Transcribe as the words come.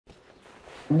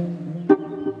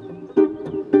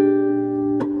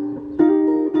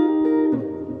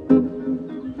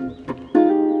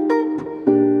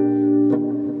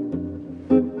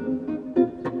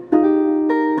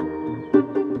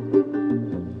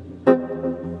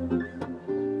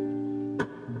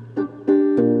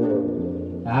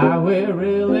We're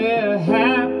really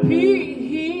happy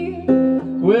here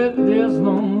with this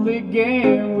lonely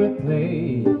game we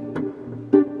play,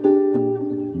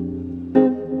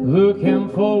 looking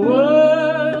for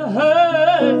words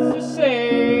to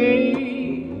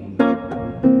say,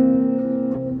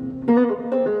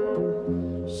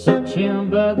 searching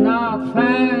but not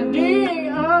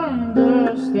finding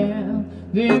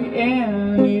understanding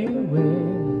anywhere.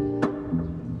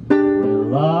 We're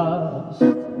lost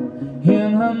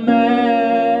in a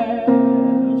masquerade,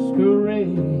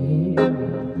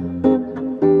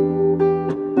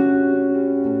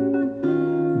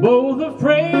 both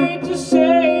afraid to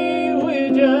say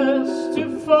we're just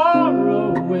too far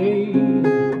away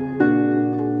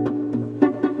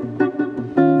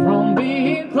from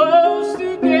being close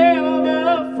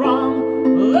together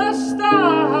from the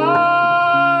start.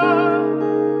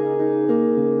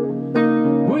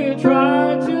 We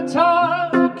try to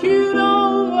talk it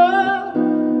over,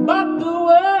 but the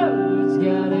words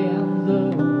got in the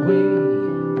way.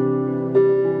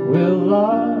 We're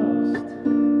lost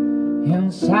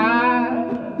inside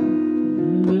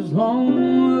this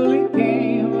lonely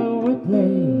game we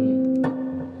play.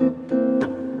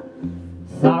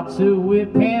 Thoughts of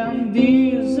whipping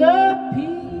disappear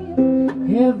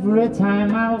every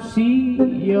time I see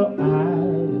your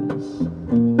eyes.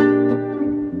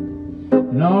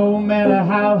 No matter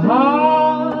how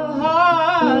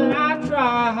hard I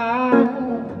try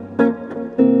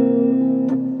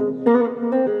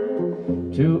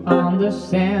to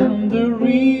understand the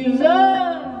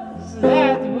reasons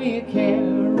that we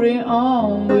carry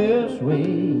on this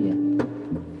way,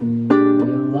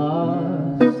 we're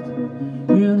lost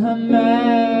in a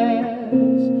masquerade.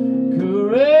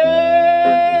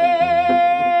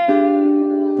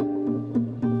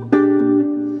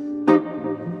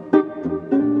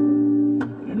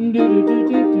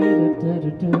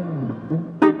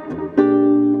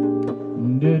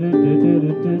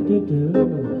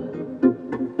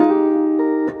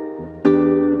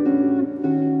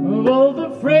 Both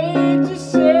afraid to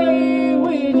say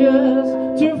we're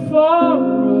just too far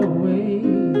away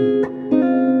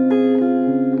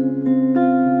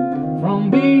from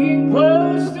being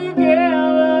close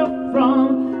together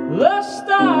from the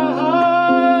start.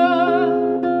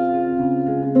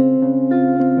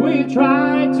 We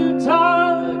try to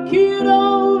talk it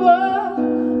over,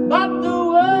 but the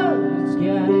words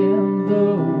get in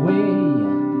the way.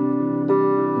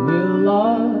 We're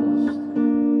lost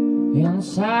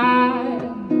inside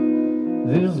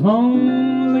this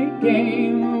lonely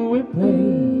game we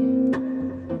play.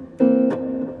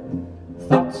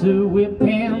 Thoughts of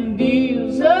whipping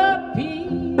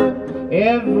disappear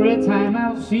every time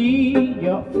I see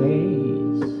your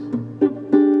face.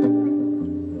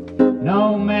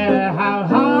 No matter how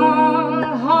hard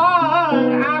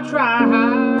I try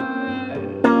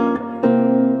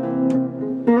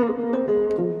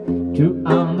to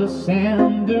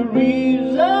understand the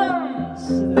reasons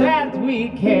that we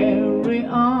carry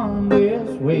on this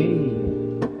way,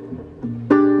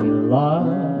 we're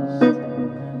lost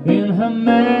in her